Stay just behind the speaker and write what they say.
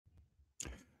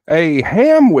A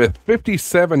ham with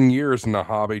 57 years in the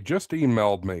hobby just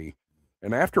emailed me,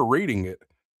 and after reading it,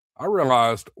 I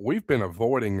realized we've been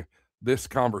avoiding this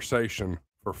conversation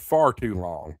for far too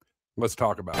long. Let's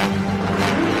talk about it.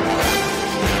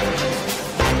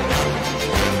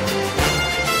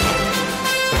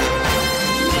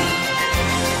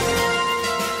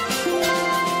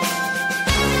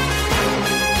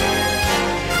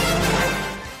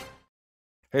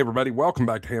 Hey, everybody, welcome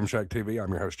back to Ham Shack TV. I'm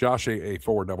your host, Josh,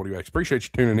 AA4WX. Appreciate you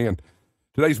tuning in.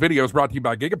 Today's video is brought to you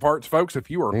by Gigaparts, folks.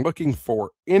 If you are looking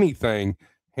for anything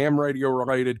ham radio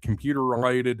related, computer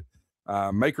related,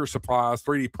 maker supplies,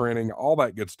 3D printing, all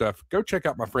that good stuff, go check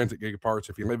out my friends at Gigaparts.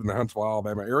 If you live in the Huntsville,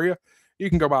 Alabama area, you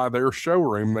can go by their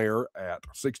showroom there at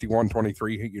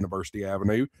 6123 University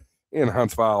Avenue in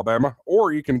Huntsville, Alabama,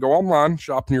 or you can go online,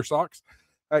 shop in your socks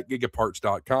at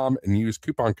gigaparts.com and use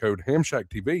coupon code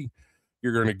HamShackTV.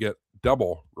 You're going to get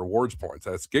double rewards points.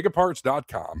 That's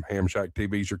gigaparts.com. Ham Shack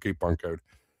TV is your coupon code.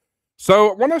 So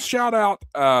I want to shout out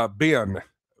Ben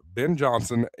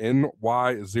Johnson,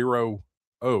 NY0O.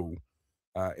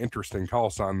 Interesting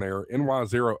call sign there,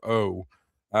 NY0O,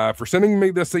 for sending me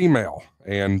this email.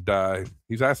 And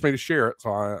he's asked me to share it,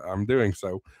 so I'm doing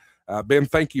so. Ben,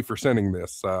 thank you for sending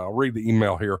this. I'll read the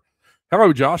email here.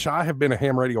 Hello, Josh. I have been a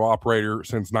ham radio operator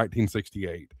since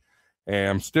 1968.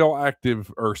 And still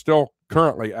active, or still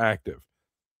currently active.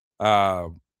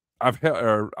 I've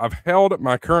held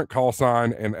my current call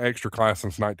sign and extra class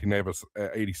since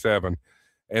 1987,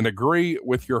 and agree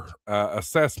with your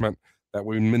assessment that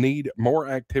we need more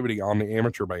activity on the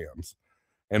amateur bands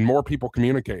and more people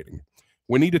communicating.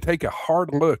 We need to take a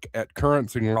hard look at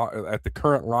the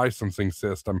current licensing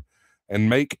system and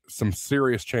make some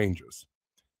serious changes.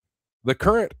 The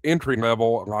current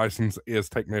entry-level license is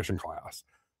technician class.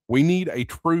 We need a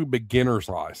true beginner's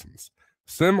license,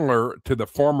 similar to the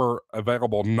former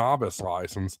available novice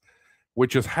license,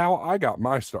 which is how I got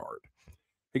my start.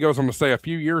 He goes on to say, a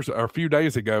few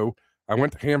days ago, I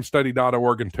went to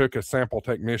hamstudy.org and took a sample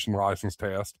technician license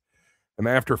test. And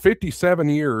after 57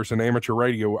 years in amateur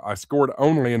radio, I scored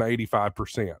only an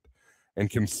 85% and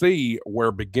can see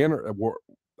where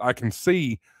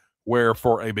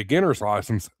for a beginner's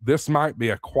license, this might be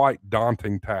a quite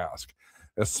daunting task,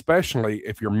 especially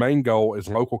if your main goal is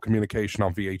local communication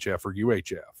on VHF or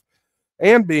UHF,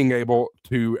 and being able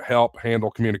to help handle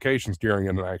communications during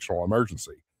an actual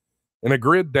emergency. In a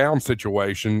grid down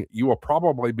situation, you will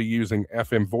probably be using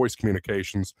FM voice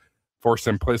communications for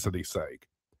simplicity's sake.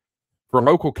 For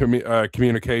local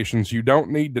communications, you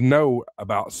don't need to know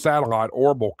about satellite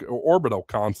orbital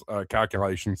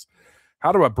calculations,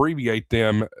 how to abbreviate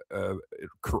them,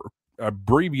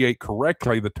 abbreviate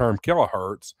correctly the term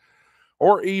kilohertz,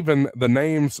 or even the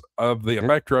names of the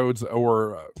electrodes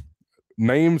or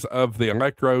names of the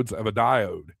electrodes of a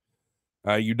diode.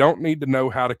 You don't need to know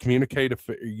how to communicate.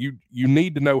 You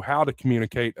need to know how to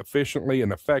communicate efficiently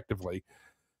and effectively,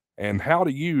 and how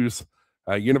to use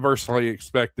universally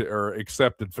accepted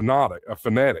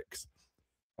phonetics.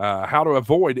 How to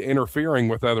avoid interfering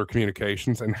with other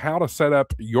communications, and how to set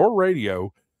up your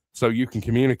radio so you can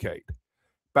communicate.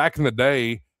 Back in the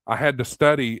day, I had to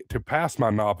study to pass my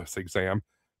novice exam,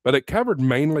 but it covered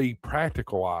mainly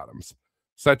practical items,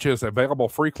 such as available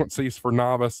frequencies for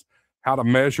novice, how to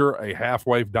measure a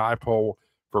half-wave dipole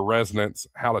for resonance,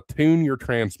 how to tune your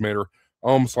transmitter,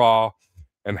 Ohm's law,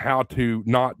 and how to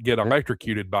not get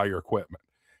electrocuted by your equipment.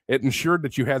 It ensured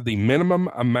that you had the minimum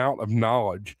amount of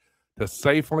knowledge to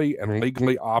safely and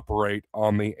legally operate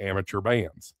on the amateur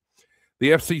bands.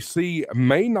 The FCC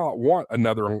may not want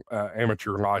another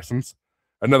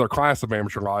another class of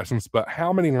amateur license, but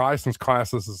how many license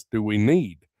classes do we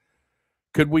need?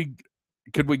 Could we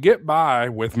get by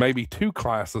with maybe 2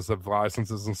 classes of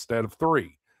licenses instead of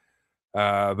 3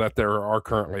 that there are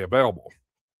currently available?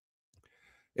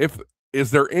 Is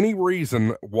there any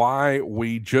reason why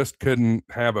we just couldn't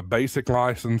have a basic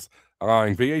license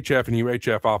allowing VHF and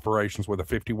UHF operations with a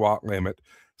 50-watt limit,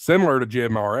 similar to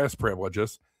GMRS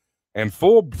privileges, and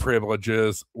full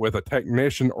privileges with a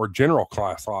technician or general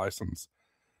class license?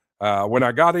 When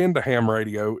I got into ham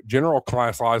radio, general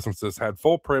class licenses had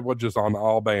full privileges on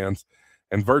all bands,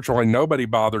 and virtually nobody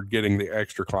bothered getting the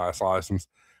extra class license,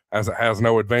 as it has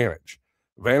no advantage.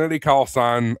 Vanity call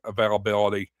sign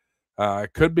availability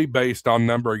could be based on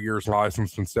number of years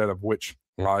licensed instead of which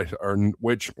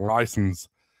license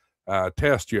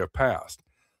test you have passed.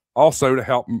 Also, to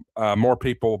help more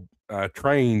people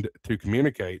trained to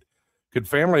communicate, could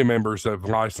family members of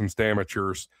licensed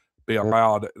amateurs be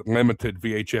allowed limited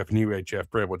VHF and UHF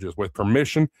privileges with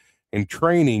permission and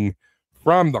training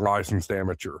from the licensed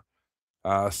amateur?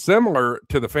 Similar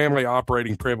to the family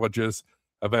operating privileges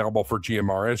available for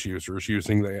GMRS users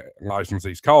using the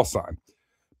licensee's call sign.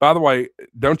 By the way,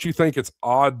 don't you think it's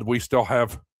odd we still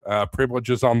have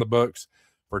privileges on the books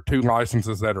for 2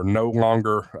 licenses that are no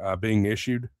longer being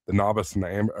issued, the novice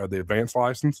and the advanced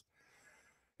license?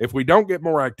 If we don't get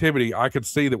more activity, I could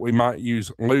see that we might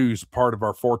lose part of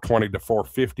our 420 to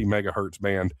 450 megahertz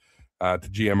band to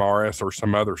GMRS or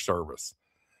some other service.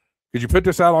 Could you put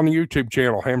this out on the YouTube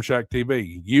channel, Ham Shack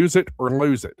TV? Use it or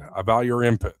lose it. I value your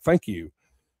input. Thank you.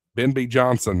 Ben B.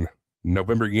 Johnson,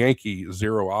 November Yankee,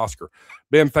 0 Oscar.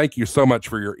 Ben, thank you so much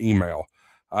for your email.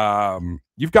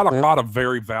 You've got a lot of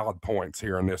very valid points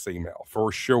here in this email,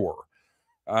 for sure.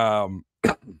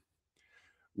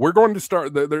 We're going to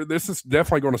start, this is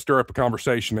definitely going to stir up a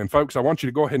conversation. And folks, I want you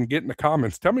to go ahead and get in the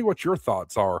comments. Tell me what your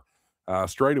thoughts are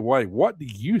straight away. What do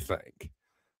you think?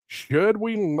 Should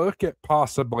we look at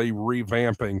possibly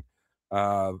revamping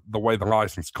the way the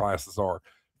license classes are?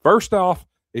 First off,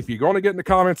 if you're going to get in the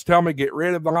comments, tell me get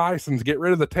rid of the license, get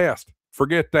rid of the test.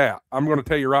 Forget that. I'm going to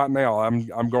tell you right now,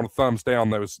 I'm going to thumbs down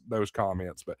those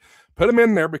comments, but put them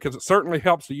in there because it certainly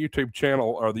helps the YouTube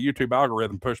channel or the YouTube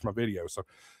algorithm push my video. So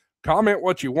comment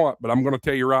what you want, but I'm going to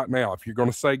tell you right now, if you're going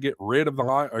to say get rid of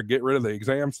the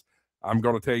exams, I'm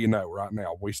going to tell you no right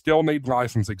now. We still need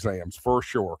license exams for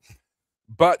sure.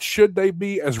 But should they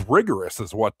be as rigorous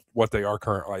as what they are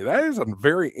currently? That is a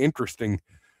very interesting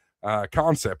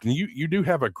concept. And you do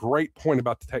have a great point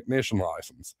about the technician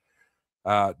license.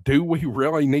 Do we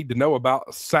really need to know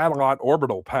about satellite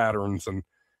orbital patterns and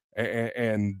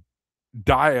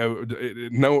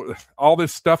diode, know all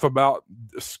this stuff about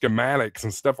schematics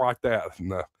and stuff like that, and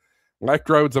the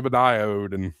electrodes of a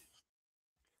diode, and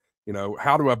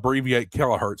how to abbreviate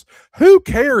kilohertz? Who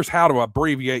cares how to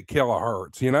abbreviate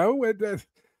kilohertz?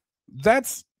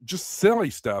 That's just silly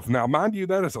stuff. Now, mind you,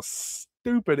 that is a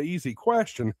stupid easy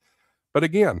question, but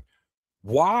again,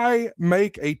 why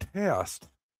make a test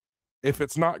if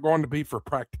it's not going to be for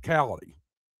practicality?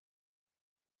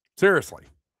 Seriously,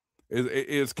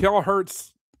 is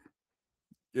kilohertz,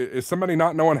 is somebody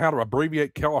not knowing how to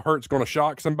abbreviate kilohertz going to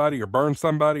shock somebody or burn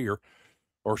somebody or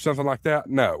something like that?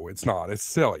 No, it's not. It's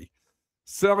silly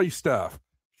stuff.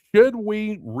 Should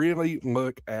we really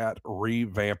look at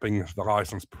revamping the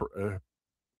license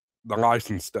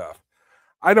stuff?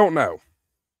 I don't know.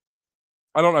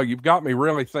 You've got me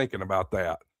really thinking about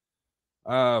that.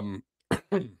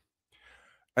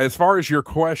 As far as your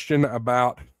question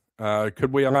about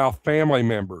could we allow family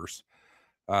members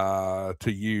to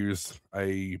use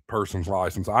a person's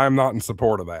license, I am not in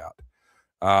support of that.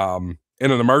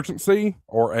 In an emergency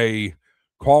or a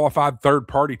qualified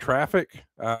third-party traffic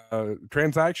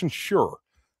transaction, sure.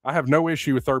 I have no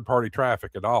issue with third-party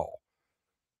traffic at all.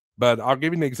 But I'll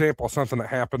give you an example of something that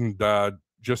happened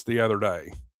just the other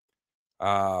day.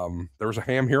 There was a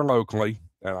ham here locally,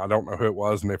 and I don't know who it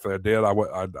was, and if they did, I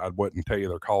wouldn't tell you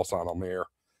their call sign on there.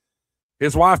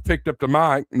 His wife picked up the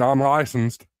mic,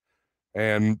 non-licensed,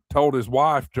 and told his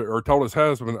husband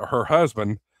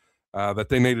that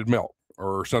they needed milk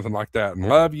or something like that, and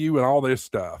love you and all this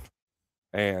stuff.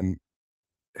 And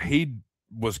he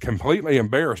was completely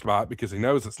embarrassed by it because he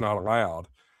knows it's not allowed.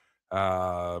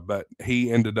 But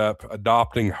he ended up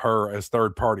adopting her as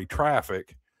third-party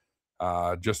traffic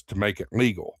just to make it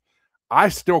legal. I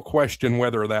still question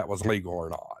whether that was legal or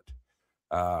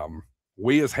not.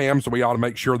 We as hams, we ought to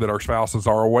make sure that our spouses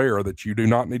are aware that you do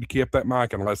not need to key up that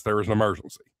mic unless there is an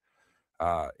emergency.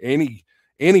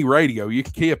 Any radio, you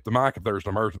can key up the mic if there's an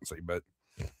emergency, but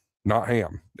not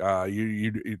ham.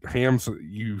 Hams,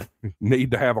 you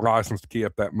need to have a license to key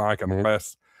up that mic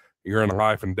unless you're in a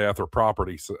life and death or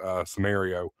property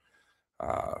scenario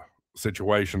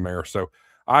situation there. So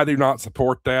I do not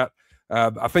support that.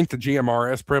 I think the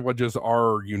GMRS privileges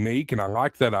are unique, and I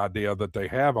like that idea that they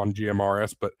have on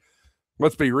GMRS, but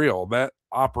let's be real, that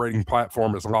operating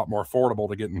platform is a lot more affordable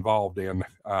to get involved in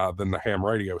than the ham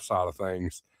radio side of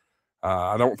things.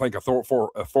 I don't think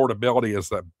affordability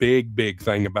is a big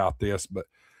thing about this, but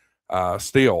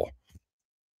still,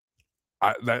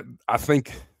 I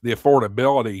think the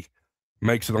affordability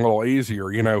makes it a little easier.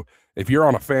 If you're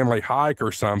on a family hike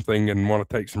or something and want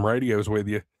to take some radios with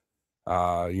you,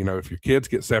 if your kids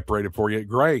get separated for you,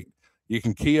 great. You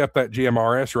can key up that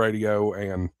GMRS radio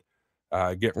and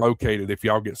get located if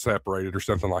y'all get separated or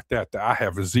something like that. I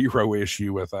have zero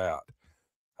issue with that.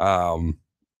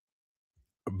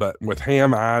 But with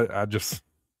ham, I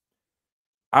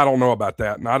don't know about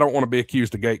that. And I don't want to be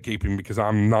accused of gatekeeping because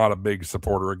I'm not a big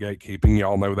supporter of gatekeeping.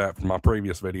 Y'all know that from my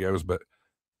previous videos, but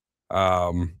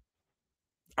I'm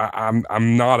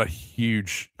not a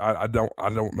huge, I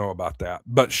don't know about that.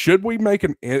 But should we make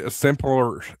a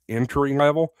simpler entry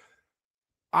level?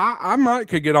 I might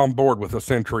could get on board with a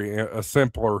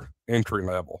simpler entry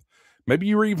level. Maybe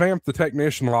you revamp the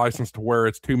technician license to where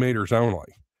it's 2 meters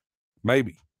only.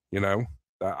 Maybe, you know,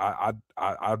 I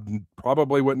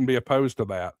probably wouldn't be opposed to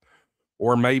that.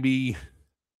 Or maybe,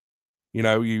 you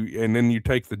know, and then you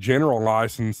take the general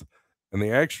license and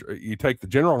you take the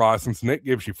general license and it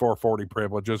gives you 440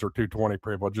 privileges or 220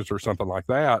 privileges or something like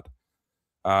that.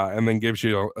 And then gives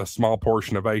you a small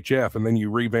portion of HF, and then you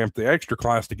revamp the extra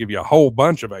class to give you a whole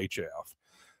bunch of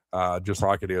HF, just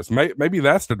like it is. Maybe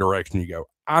that's the direction you go.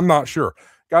 I'm not sure.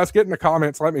 Guys, get in the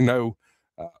comments. Let me know.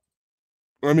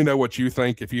 Let me know what you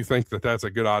think, if you think that that's a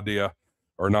good idea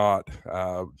or not.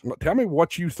 Tell me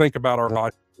what you think about our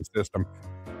licensing system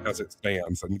as it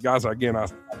stands. And guys, again, I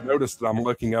noticed that I'm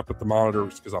looking up at the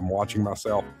monitors because I'm watching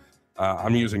myself.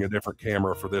 I'm using a different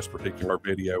camera for this particular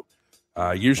video.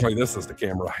 Usually this is the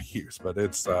camera I use, but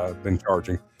it's been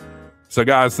charging. So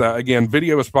guys, again,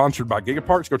 video is sponsored by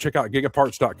Gigaparts. Go check out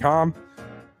gigaparts.com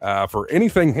for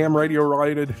anything ham radio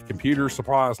related, computer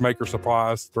supplies, maker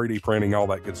supplies, 3D printing, all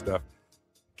that good stuff.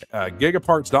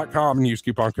 Gigaparts.com and use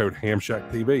coupon code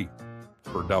HamShackTV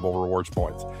for double rewards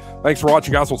points. Thanks for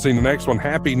watching, guys. We'll see you in the next one.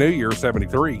 Happy New Year,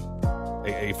 73.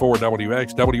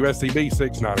 AA4WX, WSCB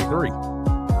 693.